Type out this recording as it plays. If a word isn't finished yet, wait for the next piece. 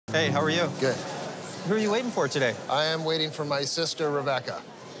Hey, how are you? Good. Who are you waiting for today? I am waiting for my sister, Rebecca.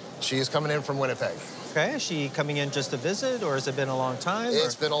 She is coming in from Winnipeg. Okay, is she coming in just to visit, or has it been a long time?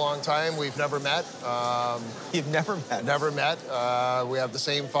 It's been a long time. We've never met. You've never met? Never met. We have the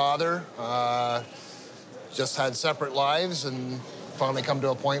same father. Just had separate lives and finally come to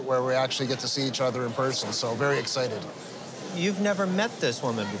a point where we actually get to see each other in person. So very excited. You've never met this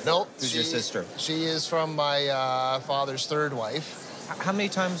woman before? Nope. Who's your sister? She is from my father's third wife. How many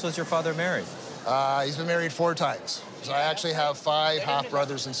times was your father married? He's been married 4 times. So I actually have 5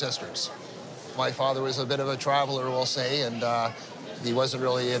 half-brothers and sisters. My father was a bit of a traveler, we'll say, and he wasn't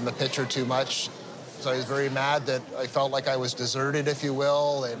really in the picture too much. So I was very mad that I felt like I was deserted, if you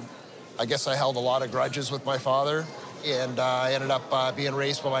will, and I guess I held a lot of grudges with my father. And I ended up being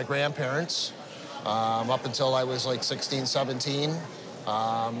raised by my grandparents up until I was like 16, 17.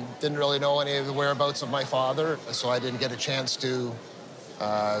 Didn't really know any of the whereabouts of my father, so I didn't get a chance to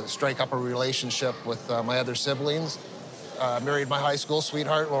strike up a relationship with my other siblings. Married my high school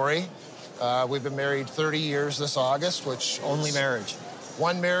sweetheart, Lori. We've been married 30 years this August, which... Only marriage?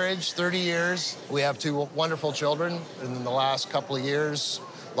 One marriage, 30 years. We have 2 wonderful children. In the last couple of years,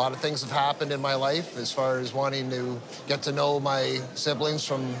 a lot of things have happened in my life as far as wanting to get to know my siblings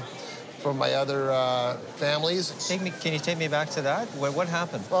from my other families. Can you take me back to that? What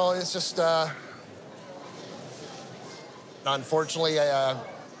happened? Well, it's just... unfortunately,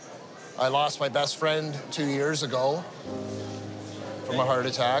 I lost my best friend 2 years ago from a heart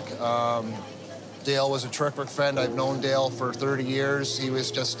attack. Dale was a terrific friend. I've known Dale for 30 years. He was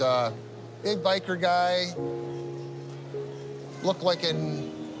just a big biker guy. Looked like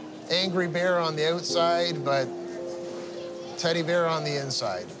an angry bear on the outside, but teddy bear on the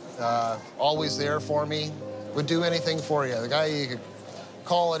inside. Always there for me. Would do anything for you. The guy you could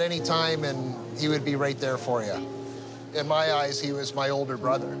call at any time and he would be right there for you. In my eyes, he was my older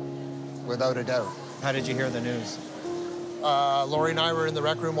brother, without a doubt. How did you hear the news? Lori and I were in the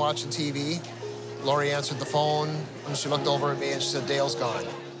rec room watching TV. Lori answered the phone, and she looked over at me and she said, Dale's gone.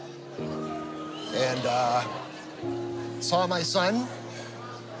 And saw my son.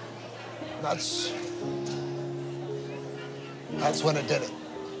 That's when it did it.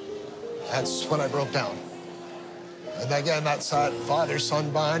 That's when I broke down. And again, that's that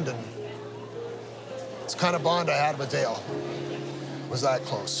father-son bond, and it's the kind of bond I had with Dale. Was that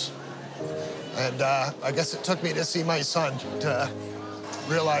close. And I guess it took me to see my son to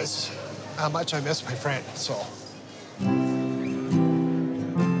realize how much I miss my friend, so.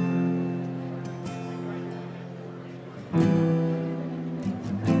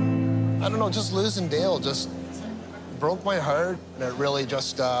 I don't know, just losing Dale just broke my heart, and it really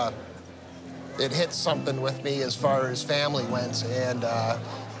just, it hit something with me as far as family went, and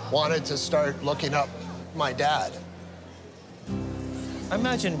wanted to start looking up my dad. I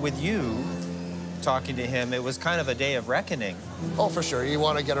imagine with you talking to him, it was kind of a day of reckoning. Oh, for sure. You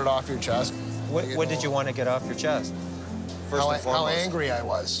want to get it off your chest. What did you want to get off your chest? How angry I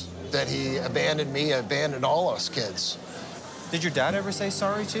was that he abandoned me, abandoned all us kids. Did your dad ever say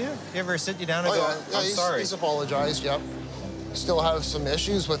sorry to you? He ever sit you down and go, I'm sorry? He's apologized, yep. Still have some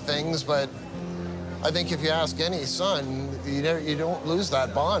issues with things, but I think if you ask any son, you don't lose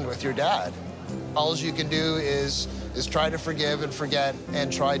that bond with your dad. All you can do is try to forgive and forget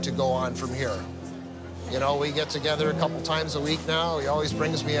and try to go on from here. You know, we get together a couple times a week now. He always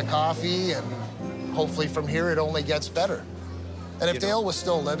brings me a coffee, and hopefully from here it only gets better. And if Dale was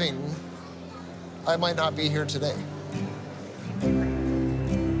still living, I might not be here today.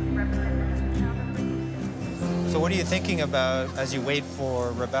 So what are you thinking about as you wait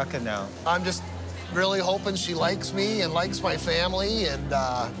for Rebecca now? I'm just really hoping she likes me and likes my family, and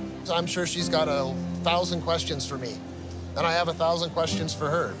I'm sure she's got 1,000 questions for me, and I have 1,000 questions for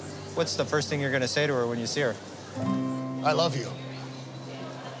her. What's the first thing you're going to say to her when you see her? I love you.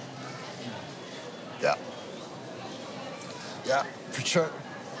 Yeah. Yeah, for sure.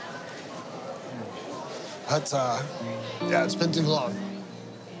 That's, yeah, it's been too long.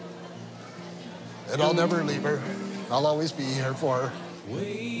 And I'll never leave her. I'll always be here for her.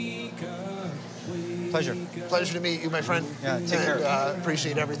 Pleasure. Pleasure to meet you, my friend. Yeah, take care.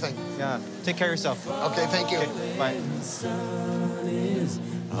 Appreciate everything. Yeah, take care of yourself. Okay, thank you. Okay, bye.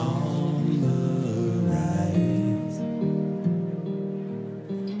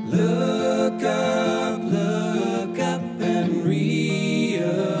 Look up and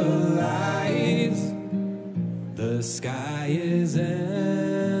realize the sky is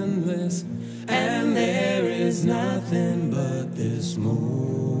endless and there is nothing but this moment.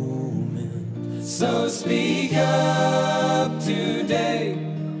 So speak up today,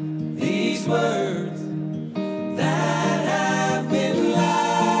 these words that have been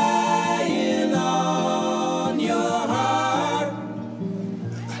lied.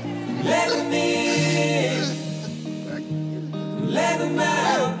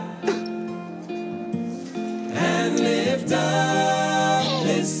 lift up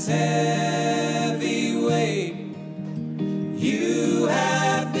this heavy weight. You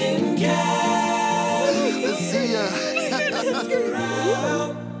have been carried See ya.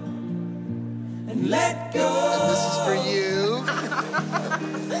 around and let go This is for you.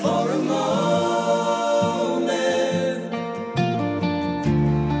 for a moment.